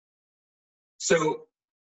So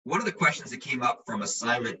one of the questions that came up from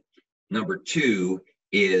assignment number 2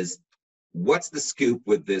 is, what's the scoop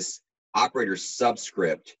with this operator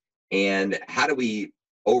subscript, and how do we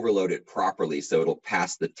overload it properly so it'll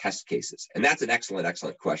pass the test cases? And that's an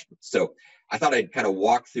excellent question. So I thought I'd kind of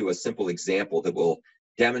walk through a simple example that will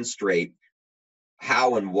demonstrate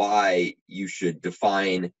how and why you should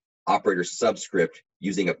define operator subscript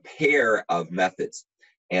using a pair of methods.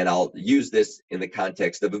 And I'll use this in the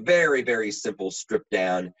context of a very simple stripped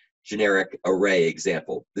down generic array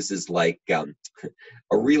example. This is like a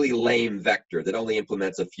really lame vector that only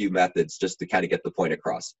implements a few methods just to kind of get the point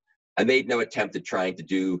across. I made no attempt at trying to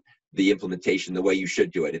do the implementation the way you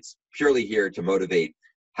should do it. It's purely here to motivate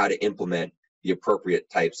how to implement the appropriate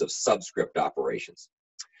types of subscript operations.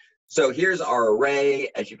 So here's our array.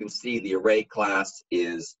 As you can see, the array class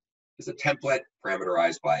is a template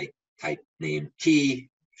parameterized by type name t.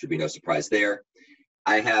 Should be no surprise there.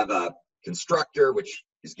 I have a constructor which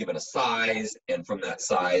is given a size, and from that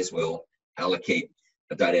size we'll allocate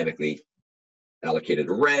a dynamically allocated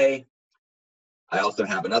array. I also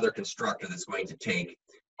have another constructor that's going to take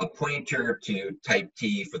a pointer to type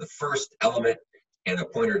t for the first element and a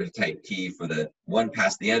pointer to type t for the one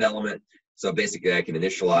past the end element. So basically I can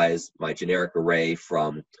initialize my generic array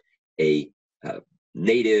from a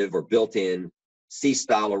native or built-in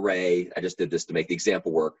C-style array. I just did this to make the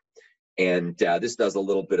example work. And this does a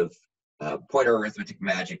little bit of pointer arithmetic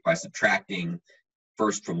magic by subtracting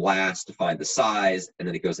first from last to find the size, and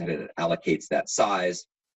then it goes ahead and allocates that size,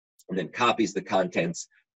 and then copies the contents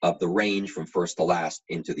of the range from first to last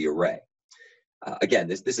into the array. Again,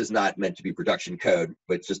 this is not meant to be production code,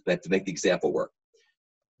 but it's just meant to make the example work.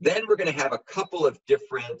 Then we're going to have a couple of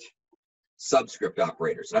different subscript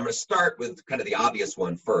operators. And I'm going to start with kind of the obvious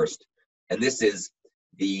one first, and this is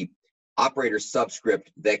the operator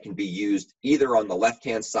subscript that can be used either on the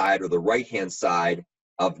left-hand side or the right-hand side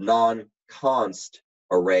of non-const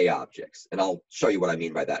array objects. And I'll show you what I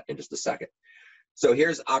mean by that in just a second. So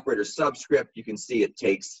here's operator subscript. You can see it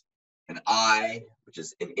takes an I, which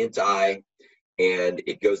is an int I, and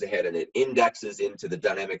it goes ahead and it indexes into the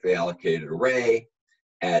dynamically allocated array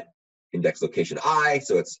at index location I.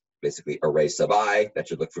 So it's basically array sub I. That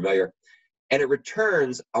should look familiar. And it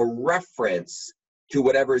returns a reference to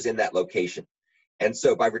whatever's in that location. And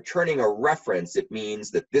so by returning a reference, it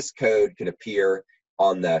means that this code can appear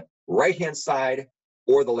on the right-hand side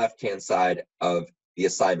or the left-hand side of the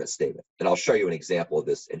assignment statement. And I'll show you an example of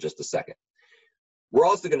this in just a second. We're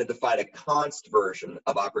also going to define a const version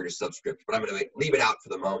of operator subscript, but I'm going to leave it out for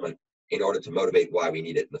the moment in order to motivate why we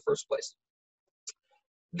need it in the first place.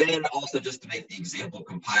 Then also, just to make the example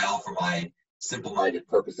compile for my simple-minded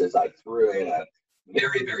purposes, I threw in a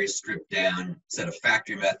very stripped down set of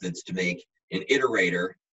factory methods to make an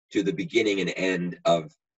iterator to the beginning and end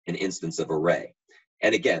of an instance of array.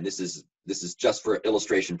 And again, this is just for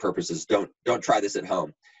illustration purposes. Don't try this at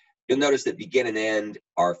home. You'll notice that begin and end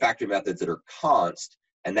are factory methods that are const,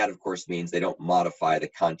 and that of course means they don't modify the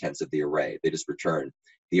contents of the array. They just return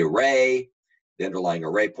the array, the underlying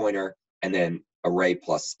array pointer, and then array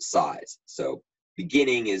plus size. So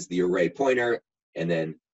beginning is the array pointer, and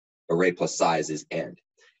then array plus size is end.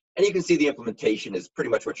 And you can see the implementation is pretty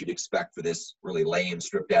much what you'd expect for this really lame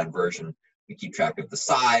stripped down version. We keep track of the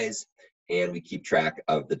size, and we keep track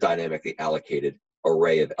of the dynamically allocated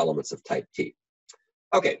array of elements of type T.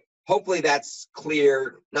 Okay, hopefully that's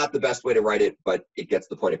clear. Not the best way to write it, but it gets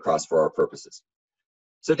the point across for our purposes.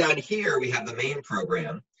 So down here, we have the main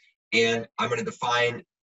program, and I'm going to define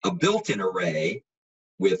a built-in array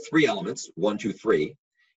with 3 elements, 1, 2, 3.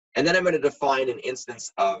 And then I'm going to define an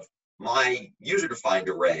instance of my user-defined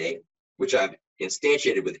array, which I've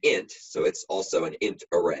instantiated with int. So it's also an int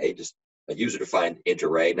array, just a user-defined int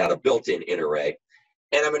array, not a built-in int array.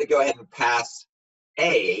 And I'm going to go ahead and pass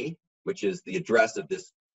a, which is the address of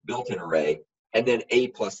this built-in array, and then a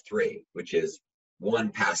plus 3, which is 1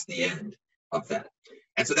 past the end of that.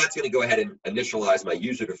 And so that's going to go ahead and initialize my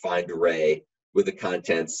user-defined array with the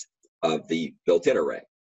contents of the built-in array.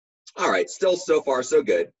 All right, still so far so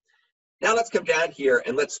good. Now let's come down here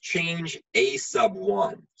and let's change a sub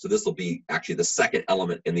 1. So this will be actually the second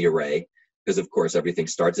element in the array, because of course everything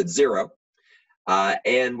starts at 0.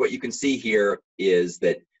 And what you can see here is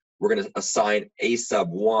that we're going to assign a sub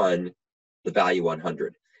 1 the value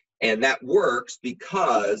 100. And that works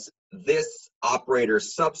because this operator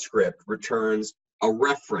subscript returns a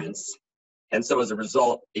reference. And so as a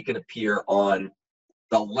result, it can appear on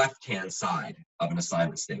the left-hand side of an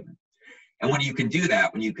assignment statement. And when you can do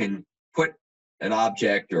that, when you can put an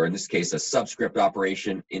object, or in this case, a subscript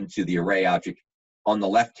operation into the array object on the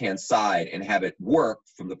left-hand side and have it work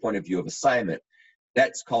from the point of view of assignment,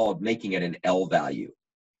 That's called making it an L value,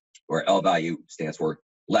 where L value stands for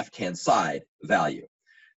left-hand side value.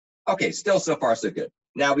 Okay, still so far so good.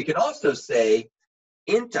 Now we can also say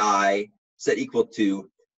int I set equal to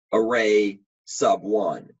array sub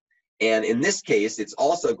 1. And in this case, it's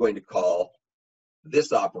also going to call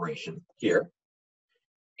this operation here.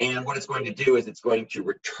 And what it's going to do is it's going to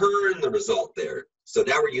return the result there. So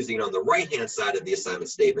now we're using it on the right-hand side of the assignment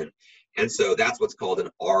statement. And so that's what's called an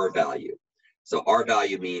R value. So R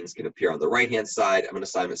value means can appear on the right-hand side of an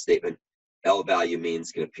assignment statement. L value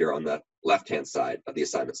means can appear on the left-hand side of the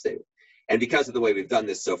assignment statement. And because of the way we've done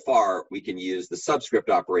this so far, we can use the subscript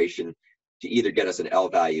operation to either get us an L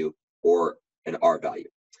value or an R value.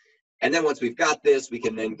 And then once we've got this, we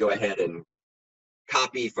can then go ahead and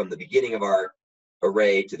copy from the beginning of our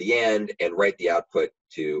array to the end and write the output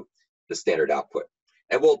to the standard output.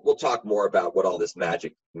 And we'll talk more about what all this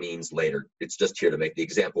magic means later. It's just here to make the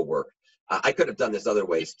example work. I could have done this other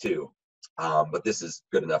ways too, but this is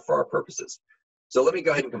good enough for our purposes. So let me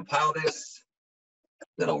go ahead and compile this,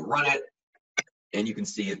 then I'll run it, and you can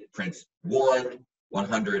see it prints 1,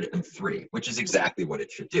 103, which is exactly what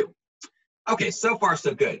it should do. Okay, so far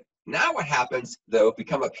so good. Now what happens, though, if we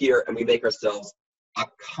come up here and we make ourselves a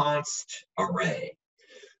const array.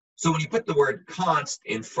 So when you put the word const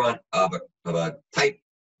in front of a type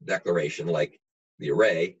declaration like the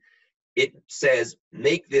array, it says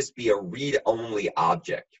make this be a read-only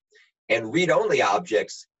object. And read-only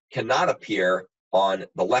objects cannot appear on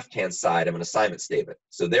the left-hand side of an assignment statement.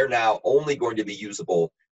 So they're now only going to be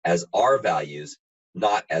usable as R values,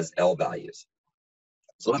 not as L values.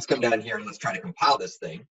 So let's come down here and let's try to compile this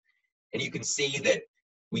thing. And you can see that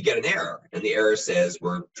we get an error. And the error says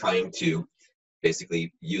we're trying to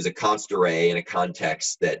basically use a const array in a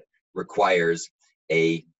context that requires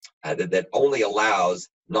that only allows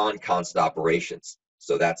non-const operations.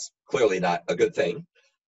 So that's clearly not a good thing.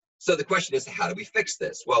 So the question is, how do we fix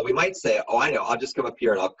this? Well, we might say, oh, I know, I'll just come up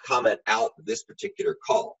here and I'll comment out this particular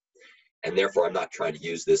call. And therefore, I'm not trying to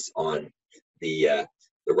use this on the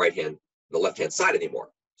left-hand side anymore.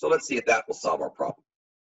 So let's see if that will solve our problem.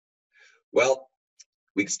 Well,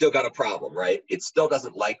 we've still got a problem, right? It still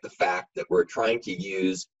doesn't like the fact that we're trying to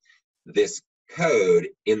use this code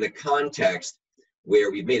in the context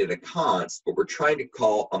where we've made it a const, but we're trying to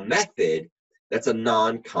call a method that's a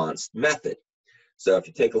non-const method. So if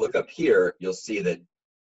you take a look up here, you'll see that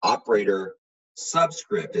operator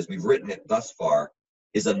subscript, as we've written it thus far,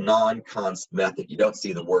 is a non-const method. You don't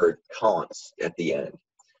see the word const at the end.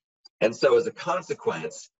 And so as a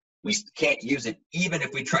consequence, we can't use it even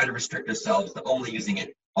if we try to restrict ourselves to only using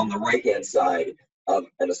it on the right-hand side of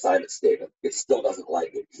an assignment statement. It still doesn't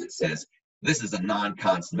like it because it says, this is a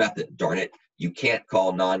non-const method, darn it. You can't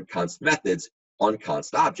call non-const methods on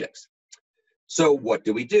const objects. So what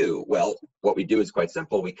do we do? Well, what we do is quite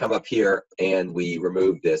simple. We come up here and we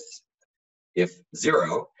remove this if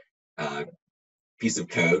 0 piece of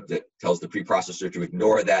code that tells the preprocessor to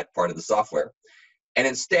ignore that part of the software. And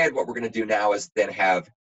instead, what we're going to do now is then have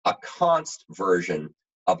a const version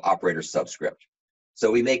of operator subscript. So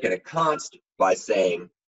we make it a const by saying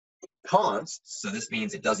const. So this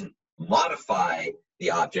means it doesn't modify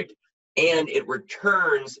the object, and it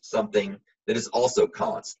returns something that is also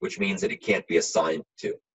const, which means that it can't be assigned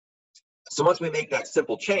to. So once we make that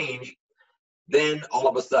simple change, then all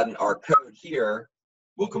of a sudden our code here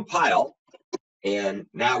will compile, and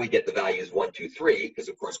now we get the values 1, 2, 3, because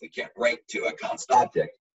of course we can't write to a const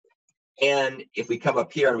object. And if we come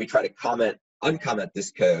up here and we try to uncomment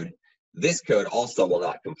this code also will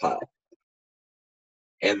not compile.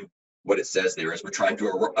 And what it says there is we're trying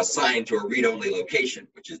to assign to a read-only location,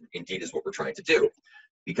 which is indeed is what we're trying to do,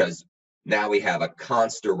 because now we have a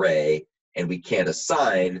const array and we can't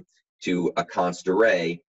assign to a const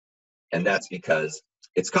array, and that's because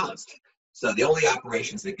it's const. So the only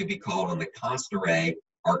operations that could be called on the const array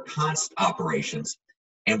are const operations,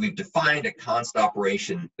 and we've defined a const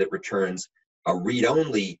operation that returns a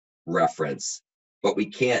read-only reference, but we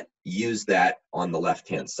can't use that on the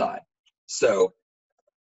left-hand side. So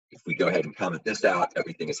if we go ahead and comment this out,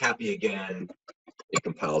 everything is happy again. It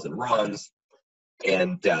compiles and runs.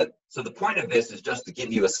 And so the point of this is just to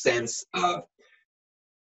give you a sense of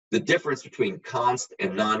the difference between const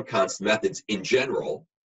and non-const methods in general,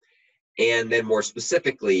 and then more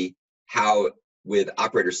specifically, how with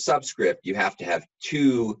operator subscript, you have to have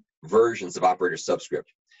 2 versions of operator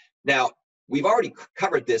subscript. Now, we've already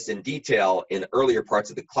covered this in detail in earlier parts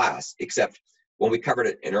of the class, except when we covered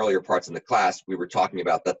it in earlier parts in the class, we were talking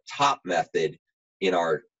about the top method in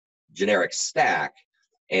our generic stack.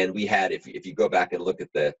 And we had, if you go back and look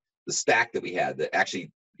at the stack that we had, that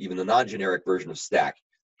actually even the non-generic version of stack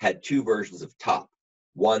had 2 versions of top.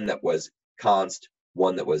 one that was const,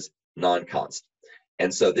 one that was non-const.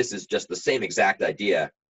 And so this is just the same exact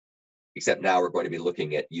idea, except now we're going to be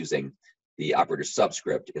looking at using the operator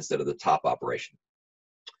subscript instead of the top operation.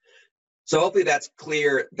 So hopefully that's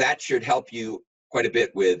clear. That should help you quite a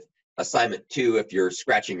bit with assignment 2 if you're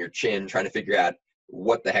scratching your chin trying to figure out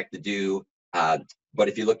what the heck to do. But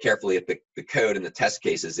if you look carefully at the code and the test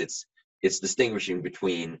cases, it's distinguishing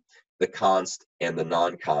between the const and the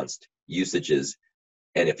non-const usages.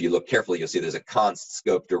 And if you look carefully, you'll see there's a const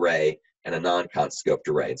scoped array and a non-const scoped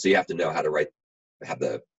array. And so you have to know how to have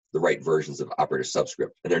the right versions of operator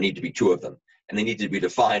subscript. And there need to be 2 of them. And they need to be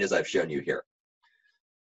defined as I've shown you here.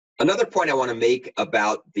 Another point I want to make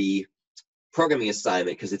about the programming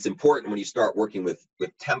assignment, because it's important when you start working with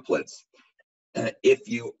templates, if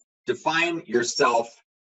you define yourself,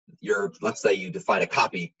 let's say you define a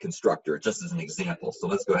copy constructor, just as an example. So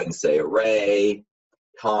let's go ahead and say array,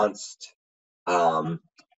 const,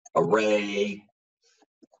 array,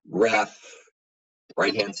 ref,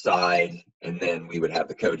 right-hand side, and then we would have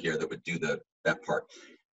the code here that would do that part.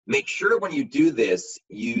 Make sure when you do this,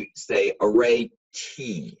 you say array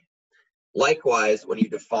T. Likewise, when you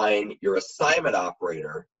define your assignment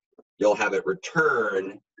operator, you'll have it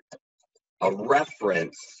return a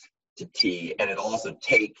reference to T, and it'll also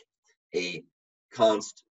take a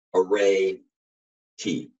const array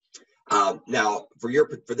T. Now, for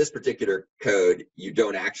this particular code, you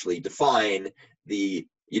don't actually implement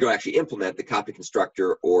the copy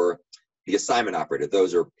constructor or the assignment operator.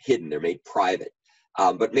 Those are hidden, they're made private.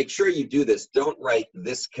 But make sure you do this. Don't write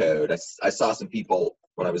this code. I saw some people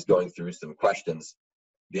when I was going through some questions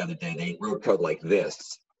the other day, they wrote code like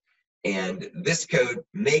this. And this code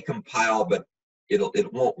may compile, but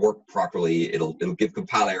it won't work properly. It'll give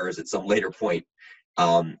compile errors at some later point.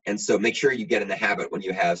 And so make sure you get in the habit when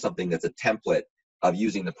you have something that's a template of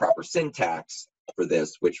using the proper syntax for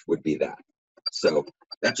this, which would be that. So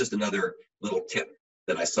that's just another little tip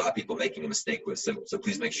that I saw people making a mistake with. So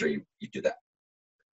please make sure you do that.